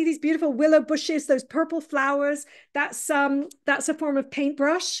blooming. See these beautiful willow bushes, those purple flowers. That's a form of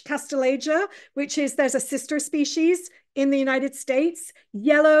paintbrush, Castellaja, which is, there's a sister species in the United States.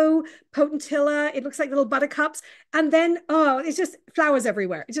 Yellow potentilla. It looks like little buttercups. And then, it's just flowers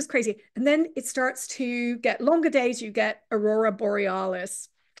everywhere. It's just crazy. And then it starts to get longer days. You get aurora borealis.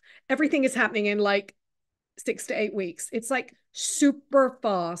 Everything is happening in like 6 to 8 weeks. It's like super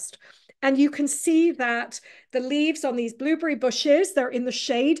fast. And you can see that the leaves on these blueberry bushes, they're in the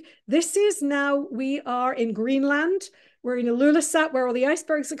shade. This is now, we are in Greenland. We're in Ilulissat, where all the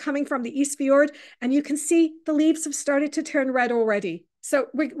icebergs are coming from, the East Fjord. And you can see the leaves have started to turn red already. So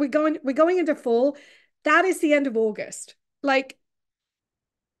we're going into fall. That is the end of August. Like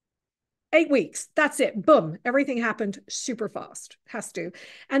 8 weeks, that's it. Boom, everything happened super fast. Has to.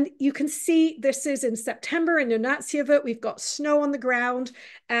 And you can see this is in September in Nunatsiavut. We've got snow on the ground,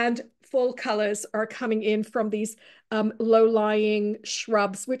 and fall colors are coming in from these low-lying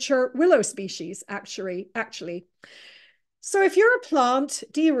shrubs, which are willow species, actually. So if you're a plant,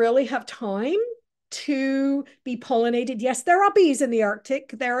 do you really have time to be pollinated? Yes, there are bees in the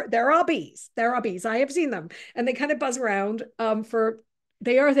Arctic. There are bees. There are bees. I have seen them, and they kind of buzz around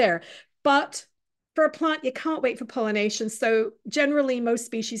they are there. But for a plant, you can't wait for pollination. So generally, most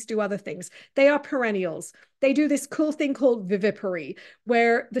species do other things. They are perennials. They do this cool thing called vivipary,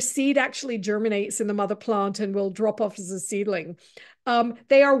 where the seed actually germinates in the mother plant and will drop off as a seedling.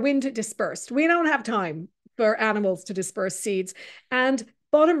 They are wind dispersed. We don't have time for animals to disperse seeds. And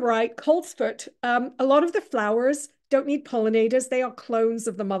bottom right, coltsfoot, a lot of the flowers don't need pollinators. They are clones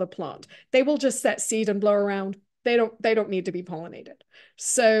of the mother plant. They will just set seed and blow around. They don't need to be pollinated.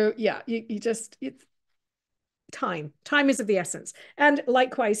 So yeah, it's time. Time is of the essence. And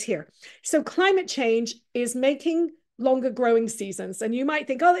likewise here. So climate change is making longer growing seasons. And you might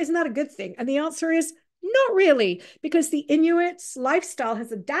think, oh, isn't that a good thing? And the answer is not really, because the Inuits' lifestyle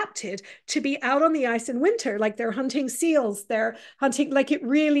has adapted to be out on the ice in winter. Like they're hunting seals, they're hunting, like it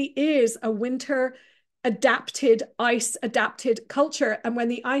really is a winter adapted, ice adapted culture. And when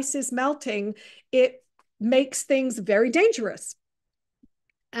the ice is melting, it makes things very dangerous.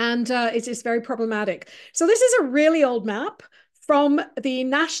 And it is very problematic. So this is a really old map from the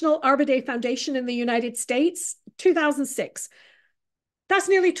National Arbor Day Foundation in the United States, 2006. That's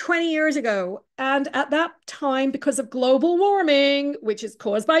nearly 20 years ago. And at that time, because of global warming, which is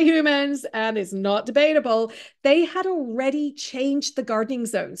caused by humans and is not debatable, they had already changed the gardening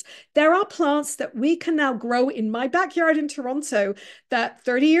zones. There are plants that we can now grow in my backyard in Toronto that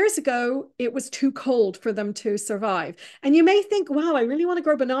 30 years ago, it was too cold for them to survive. And you may think, wow, I really want to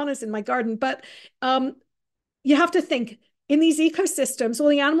grow bananas in my garden. But you have to think, in these ecosystems, all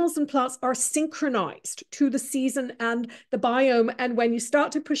the animals and plants are synchronized to the season and the biome. And when you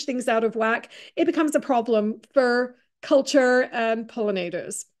start to push things out of whack, it becomes a problem for culture and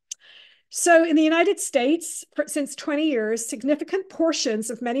pollinators. So in the United States, since 20 years, significant portions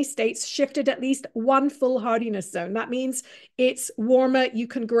of many states shifted at least one full hardiness zone. That means it's warmer, you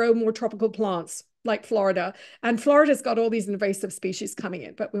can grow more tropical plants. like Florida. And Florida's got all these invasive species coming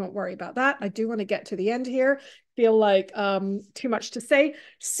in, but we won't worry about that. I do want to get to the end here. Feel like too much to say.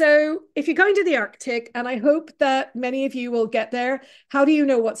 So if you're going to the Arctic, and I hope that many of you will get there, how do you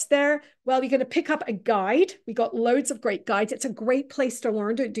know what's there? Well, you're going to pick up a guide. We got loads of great guides. It's a great place to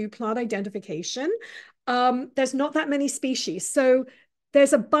learn to do plant identification. There's not that many species. So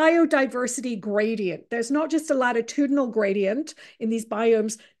there's a biodiversity gradient. There's not just a latitudinal gradient in these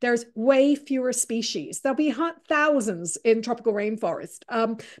biomes. There's way fewer species. There'll be thousands in tropical rainforest.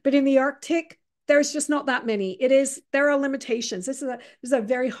 But in the Arctic, there's just not that many. There are limitations. This is a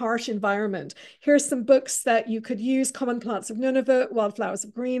very harsh environment. Here's some books that you could use: Common Plants of Nunavut, Wildflowers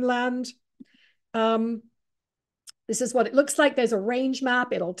of Greenland. This is what it looks like. There's a range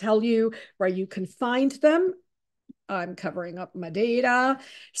map. It'll tell you where you can find them. I'm covering up my data.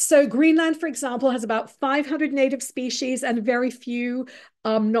 So Greenland, for example, has about 500 native species and very few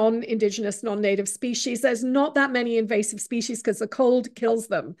non-Indigenous, non-native species. There's not that many invasive species because the cold kills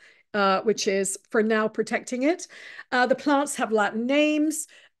them, which is for now protecting it. The plants have Latin names.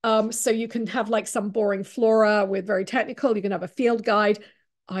 So you can have like some boring flora with very technical. You can have a field guide.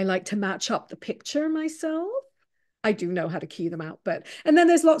 I like to match up the picture myself. I do know how to key them out, and then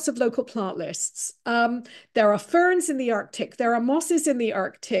there's lots of local plant lists. There are ferns in the Arctic. There are mosses in the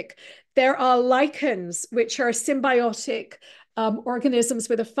Arctic. There are lichens, which are symbiotic organisms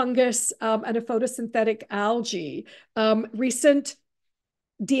with a fungus and a photosynthetic algae. Recent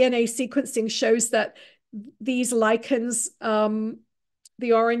DNA sequencing shows that these lichens,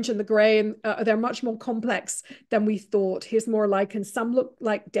 the orange and the gray, and they're much more complex than we thought. Here's more lichens. Some look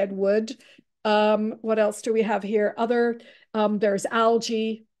like dead wood. What else do we have here? There's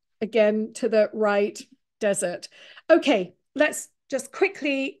algae, again, to the right, desert. Okay, let's just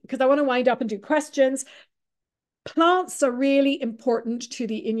quickly, because I want to wind up and do questions. Plants are really important to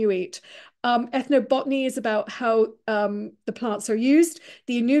the Inuit. Ethnobotany is about how the plants are used.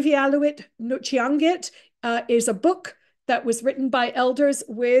 The Inuvialuit Nuchiangit is a book that was written by elders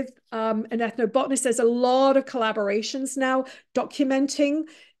with an ethnobotanist. There's a lot of collaborations now documenting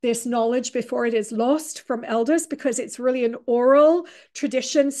this knowledge before it is lost from elders, because it's really an oral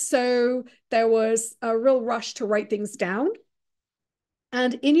tradition. So there was a real rush to write things down.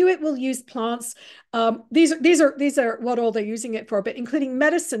 And Inuit will use plants. These are what all they're using it for, but including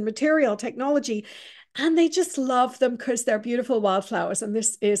medicine, material, technology. And they just love them because they're beautiful wildflowers. And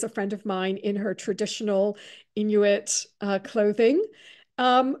this is a friend of mine in her traditional Inuit clothing.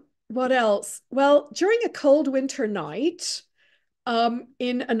 What else? Well, during a cold winter night,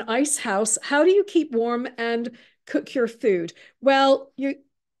 in an ice house, how do you keep warm and cook your food? Well,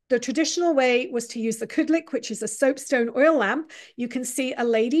 the traditional way was to use the kudlik, which is a soapstone oil lamp. You can see a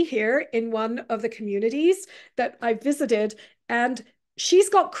lady here in one of the communities that I visited, and she's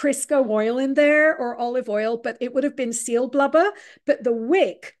got Crisco oil in there, or olive oil, but it would have been seal blubber. But the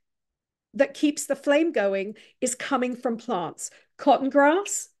wick that keeps the flame going is coming from plants: cotton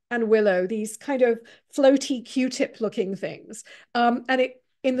grass and willow, these kind of floaty Q-tip looking things.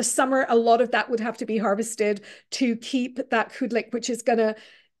 In the summer, a lot of that would have to be harvested to keep that kudlik, which is going to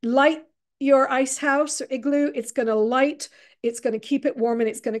light your ice house or igloo. It's going to keep it warm, and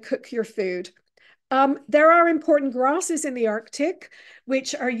it's going to cook your food. There are important grasses in the Arctic,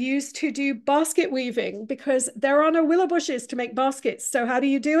 which are used to do basket weaving, because they're on willow bushes to make baskets. So how do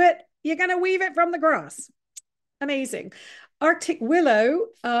you do it? You're going to weave it from the grass. Amazing. Arctic willow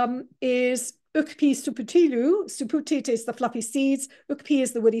is Ukpi suputilu. Suputit is the fluffy seeds. Ukpi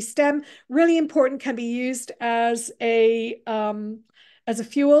is the woody stem. Really important, can be used as a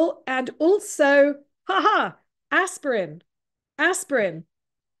fuel. And also, aspirin. Aspirin.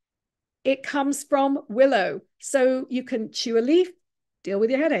 It comes from willow. So you can chew a leaf, deal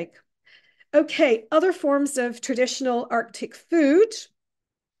with your headache. Okay, other forms of traditional Arctic food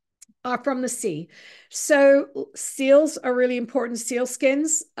are from the sea. So seals are really important, seal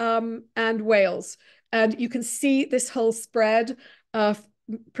skins, and whales. And you can see this whole spread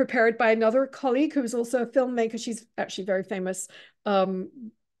prepared by another colleague who's also a filmmaker. She's actually a very famous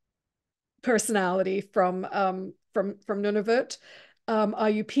personality from Nunavut,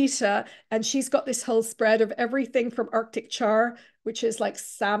 Ayupita, and she's got this whole spread of everything from Arctic char, which is like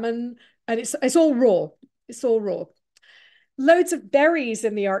salmon, and it's all raw. It's all raw. Loads of berries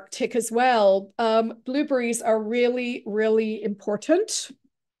in the Arctic as well. Blueberries are really, really important.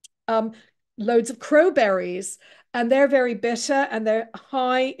 Loads of crowberries, and they're very bitter, and they're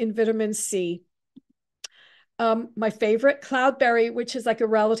high in vitamin C. My favorite, cloudberry, which is like a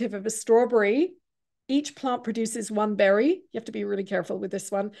relative of a strawberry. Each plant produces one berry. You have to be really careful with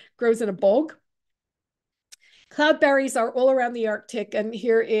this one. Grows in a bog. Cloudberries are all around the Arctic, and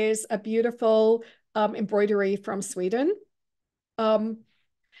here is a beautiful embroidery from Sweden.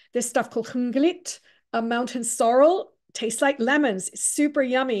 This stuff called hunglit, a mountain sorrel, tastes like lemons. It's super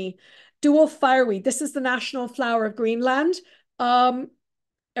yummy. Dual fireweed. This is the national flower of Greenland.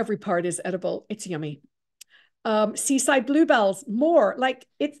 Every part is edible. It's yummy. Seaside bluebells, more like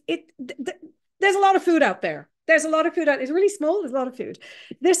there's a lot of food out there. There's a lot of food out. It's really small. There's a lot of food.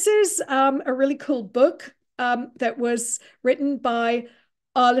 This is a really cool book that was written by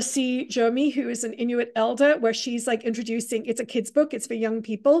Lucy Jeremy, who is an Inuit elder, where she's like introducing, it's a kid's book, it's for young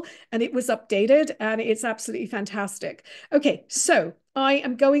people, and it was updated and it's absolutely fantastic. Okay, so I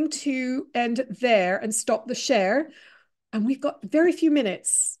am going to end there and stop the share. And we've got very few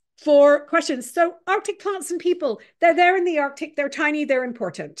minutes for questions. So Arctic plants and people, they're there in the Arctic, they're tiny, they're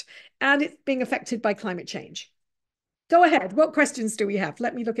important, and it's being affected by climate change. Go ahead. What questions do we have?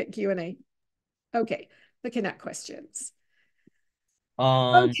 Let me look at Q&A. Okay, looking at questions.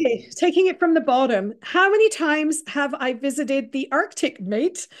 Okay, taking it from the bottom. How many times have I visited the Arctic,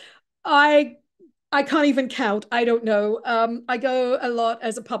 mate? I can't even count. I don't know. I go a lot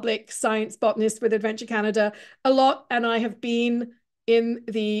as a public science botanist with Adventure Canada, a lot, and I have been in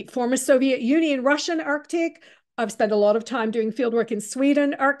the former Soviet Union, Russian Arctic. I've spent a lot of time doing fieldwork in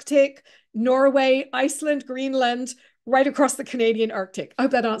Sweden, Arctic, Norway, Iceland, Greenland, right across the Canadian Arctic. I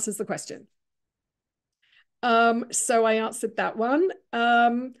hope that answers the question. So I answered that one.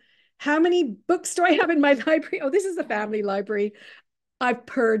 How many books do I have in my library? Oh, this is the family library. I've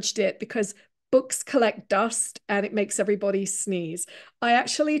purged it because books collect dust and it makes everybody sneeze. I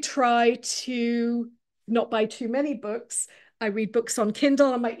actually try to not buy too many books. I read books on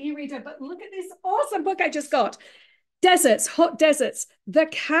Kindle on my e-reader, but look at this awesome book I just got. Deserts, Hot Deserts, The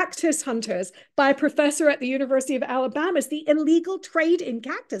Cactus Hunters by a professor at the University of Alabama. It's the illegal trade in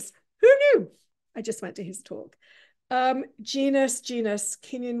cactus. Who knew? I just went to his talk. Genus,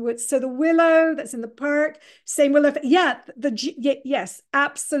 Kenyan woods. So the willow that's in the park, same willow. Yeah, yes,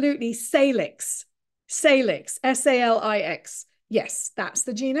 absolutely. Salix, Salix. Yes, that's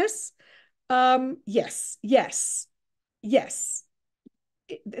the genus. Yes.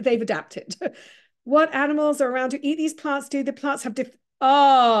 They've adapted. What animals are around to eat these plants? Do the plants have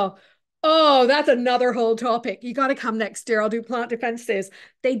Oh, that's another whole topic. You got to come next year. I'll do plant defenses.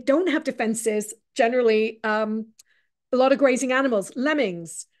 They don't have defenses generally. A lot of grazing animals,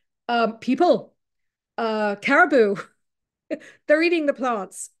 lemmings, people, caribou, they're eating the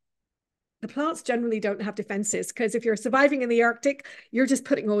plants. The plants generally don't have defenses because if you're surviving in the Arctic, you're just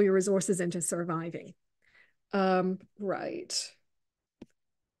putting all your resources into surviving. Right.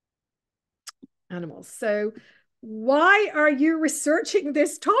 Animals. So why are you researching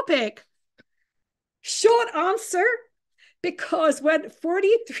this topic? Short answer, because when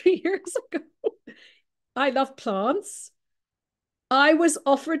 43 years ago, I love plants. I was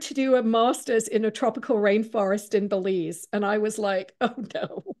offered to do a master's in a tropical rainforest in Belize. And I was like, oh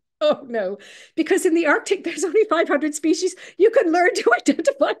no. Because in the Arctic, there's only 500 species. You can learn to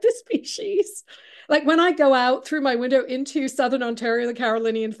identify the species. Like when I go out through my window into Southern Ontario, the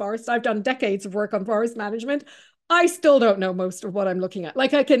Carolinian forest, I've done decades of work on forest management. I still don't know most of what I'm looking at.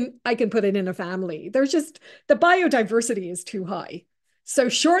 Like I can put it in a family. There's just, the biodiversity is too high. So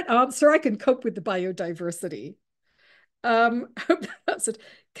short answer, I can cope with the biodiversity. That's it.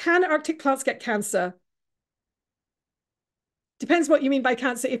 Can Arctic plants get cancer? Depends what you mean by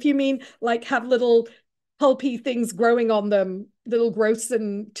cancer. If you mean like have little pulpy things growing on them, little growths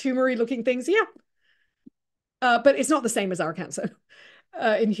and tumory looking things, yeah. But it's not the same as our cancer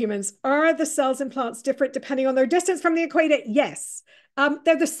in humans. Are the cells in plants different depending on their distance from the equator? Yes.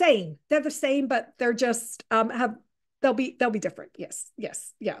 They're the same. They're the same, but they're just they'll be different. Yes.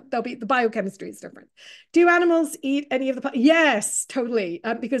 Yeah. The biochemistry is different. Do animals eat any of the yes, totally.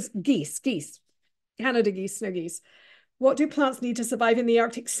 Because geese, Canada geese, snow geese. What do plants need to survive in the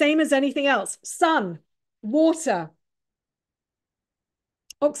Arctic? Same as anything else. Sun, water,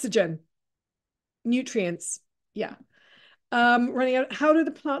 oxygen, nutrients. Yeah. Running out. How do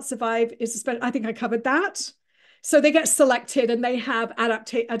the plants survive? I think I covered that. So they get selected and they have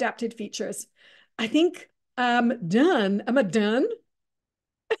adapted features. I think done. Am I done?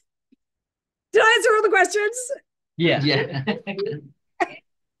 Did I answer all the questions? Yeah.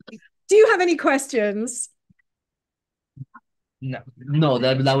 Do you have any questions? No. No,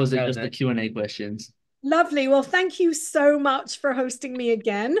 that was That just was the it. Q&A questions. Lovely. Well, thank you so much for hosting me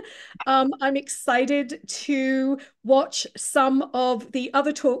again. I'm excited to watch some of the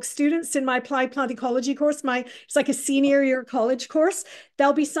other talk students in my applied plant ecology course. It's like a senior year college course.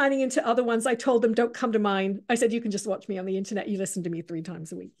 They'll be signing into other ones. I told them, don't come to mine. I said, you can just watch me on the internet. You listen to me 3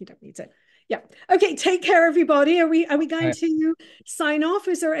 times a week. You don't need to. Yeah. Okay. Take care, everybody. Are we All going right. to sign off?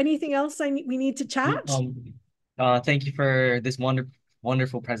 Is there anything else we need to chat? Thank you for this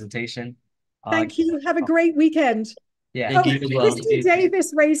wonderful presentation. Uh, Thank you. Have a great weekend. yeah, Thank Oh, you as well. Christy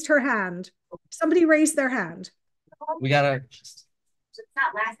Davis raised her hand. Somebody raised their hand. we gotta,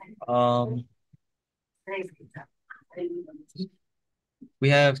 um, we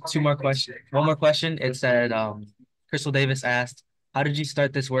have two more questions. One more question. It said, Crystal Davis asked, how did you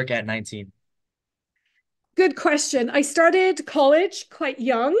start this work at 19? Good question. I started college quite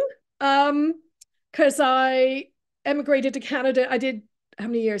young, because I emigrated to Canada. I did how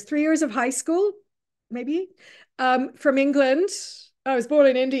many years? 3 years of high school, maybe, from England. I was born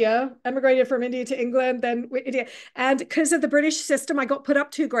in India, emigrated from India to England, then India. And because of the British system, I got put up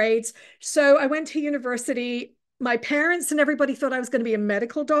 2 grades. So I went to university. My parents and everybody thought I was going to be a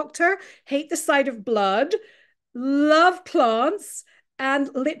medical doctor, hate the sight of blood, love plants. And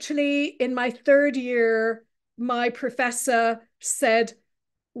literally in my 3rd year, my professor said,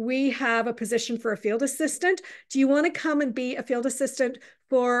 we have a position for a field assistant. Do you want to come and be a field assistant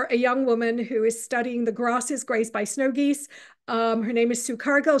for a young woman who is studying the grasses grazed by snow geese? Her name is Sue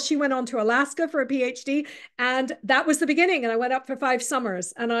Cargill. She went on to Alaska for a PhD, and that was the beginning. And I went up for 5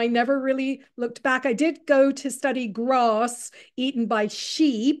 summers, and I never really looked back. I did go to study grass eaten by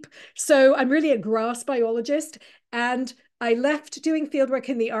sheep, so I'm really a grass biologist. And I left doing fieldwork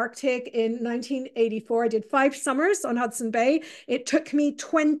in the Arctic in 1984. I did 5 summers on Hudson Bay. It took me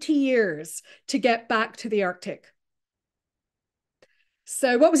 20 years to get back to the Arctic.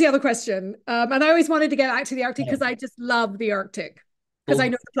 So what was the other question? And I always wanted to get back to the Arctic because I just love the Arctic because I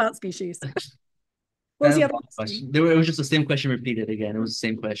Well, know the plant species. What was That the was other one question? question. it was just the same question repeated again. It was the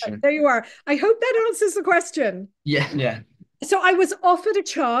same question. There you are. I hope that answers the question. Yeah. Yeah. So I was offered a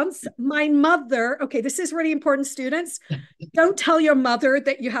chance. My mother, okay, this is really important, students. Don't tell your mother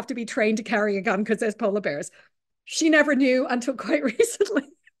that you have to be trained to carry a gun because there's polar bears. She never knew until quite recently.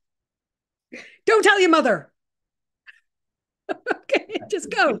 Don't tell your mother. Okay, just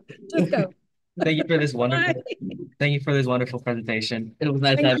go. Just go. Thank you for this Bye. wonderful, thank you for this wonderful presentation. It was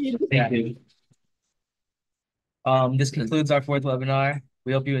nice Thank having you. you. Thank you. This concludes our fourth webinar.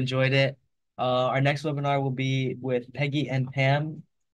 We hope you enjoyed it. Our next webinar will be with Peggy and Pam